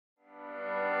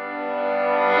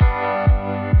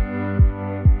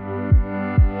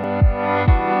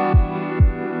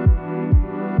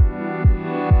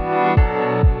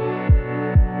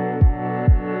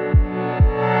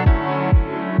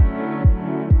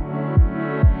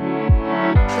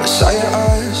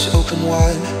open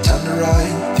wide, time to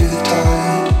ride through the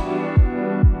tide.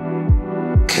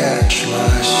 Catch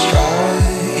my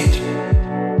stride.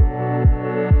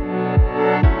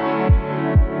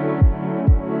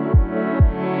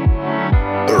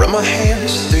 Run my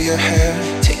hands through your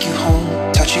hair, take you home,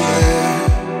 touch you there.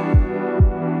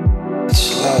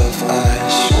 It's love, I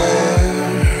swear.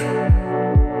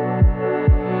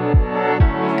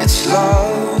 It's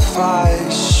love, I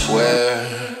swear.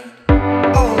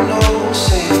 Oh no,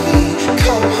 save me,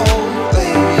 come home,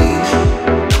 lay me,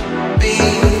 be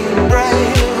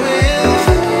right with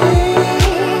me.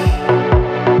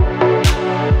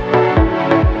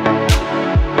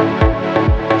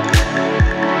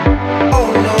 Oh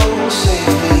no,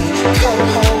 save me, come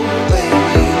home, lay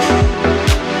me,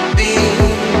 be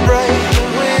right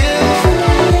with me.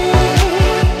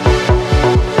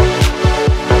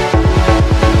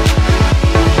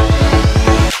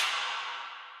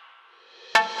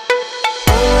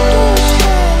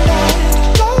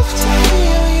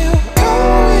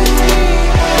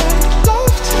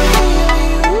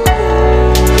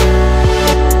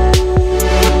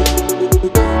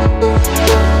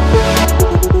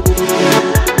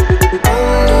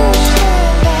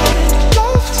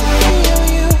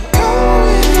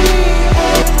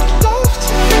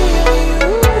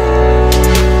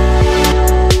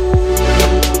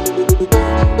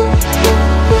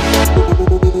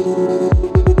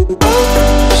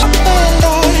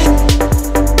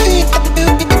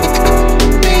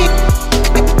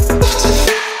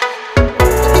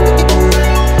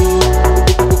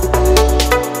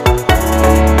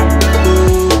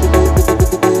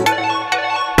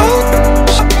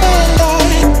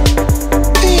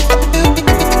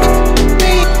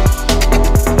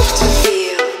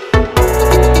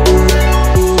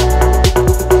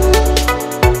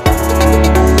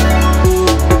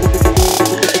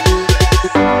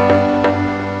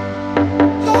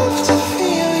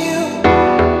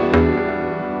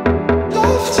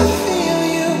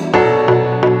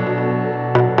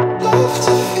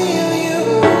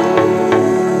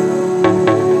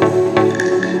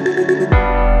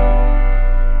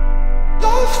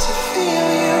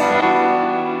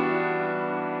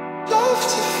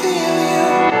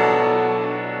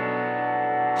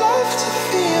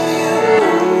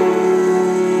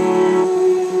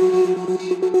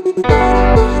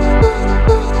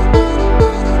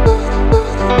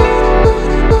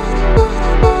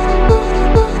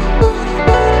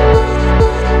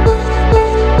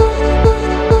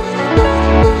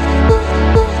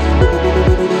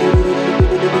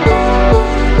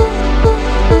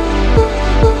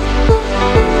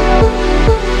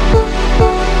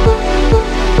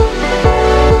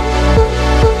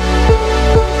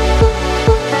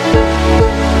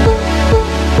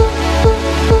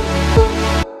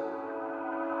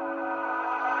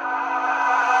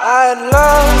 I'd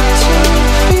love